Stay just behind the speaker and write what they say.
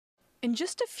In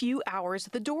just a few hours,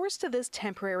 the doors to this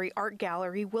temporary art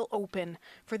gallery will open.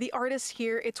 For the artists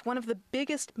here, it's one of the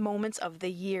biggest moments of the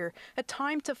year, a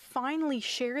time to finally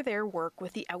share their work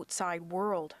with the outside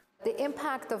world. The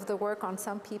impact of the work on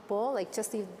some people, like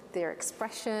just their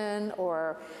expression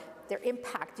or their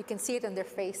impact, you can see it in their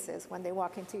faces when they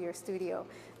walk into your studio.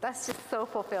 That's just so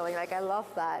fulfilling. Like, I love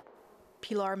that.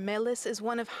 Pilar Melis is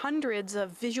one of hundreds of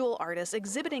visual artists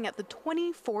exhibiting at the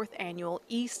 24th annual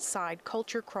Eastside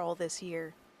Culture Crawl this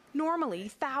year. Normally,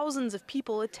 thousands of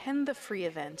people attend the free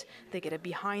event. They get a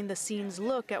behind-the-scenes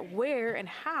look at where and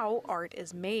how art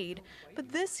is made. But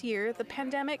this year, the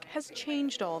pandemic has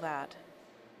changed all that.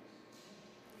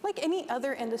 Like any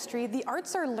other industry, the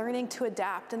arts are learning to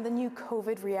adapt in the new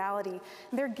COVID reality.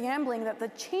 They're gambling that the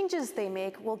changes they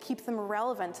make will keep them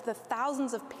relevant to the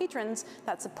thousands of patrons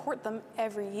that support them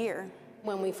every year.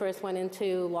 When we first went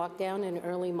into lockdown in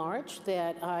early March,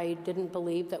 that I didn't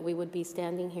believe that we would be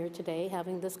standing here today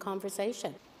having this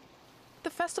conversation. The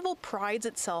festival prides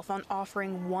itself on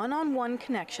offering one-on-one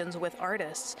connections with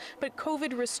artists, but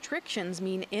COVID restrictions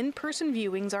mean in-person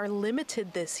viewings are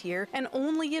limited this year and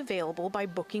only available by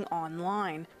booking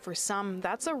online. For some,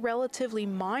 that's a relatively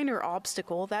minor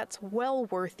obstacle that's well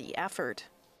worth the effort.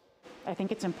 I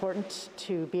think it's important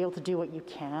to be able to do what you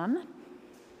can,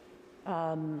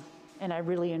 and I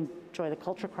really enjoy the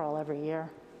Culture Crawl every year.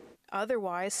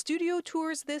 Otherwise, studio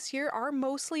tours this year are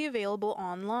mostly available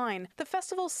online. The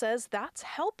festival says that's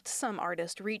helped some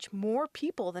artists reach more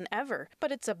people than ever,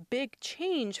 but it's a big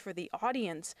change for the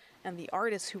audience and the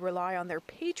artists who rely on their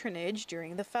patronage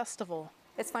during the festival.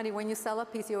 It's funny, when you sell a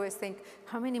piece, you always think,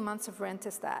 how many months of rent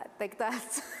is that? Like,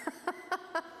 that's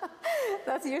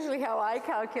that's usually how I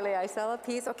calculate. I sell a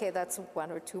piece, okay, that's 1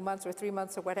 or 2 months or 3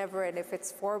 months or whatever, and if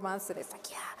it's 4 months, then it's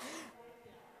like, yeah.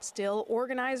 Still,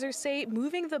 organizers say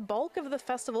moving the bulk of the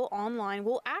festival online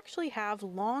will actually have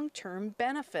long-term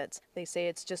benefits. They say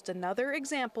it's just another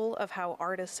example of how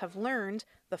artists have learned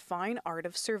the fine art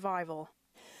of survival.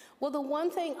 Well, the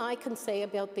one thing I can say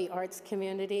about the arts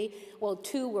community, well,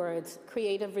 2 words,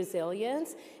 creative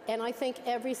resilience. And I think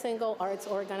every single arts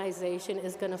organization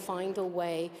is going to find a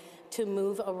way to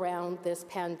move around this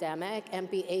pandemic and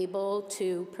be able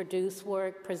to produce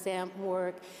work, present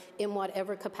work in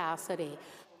whatever capacity.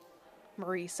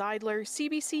 Marie Seidler,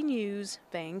 CBC News,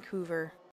 Vancouver.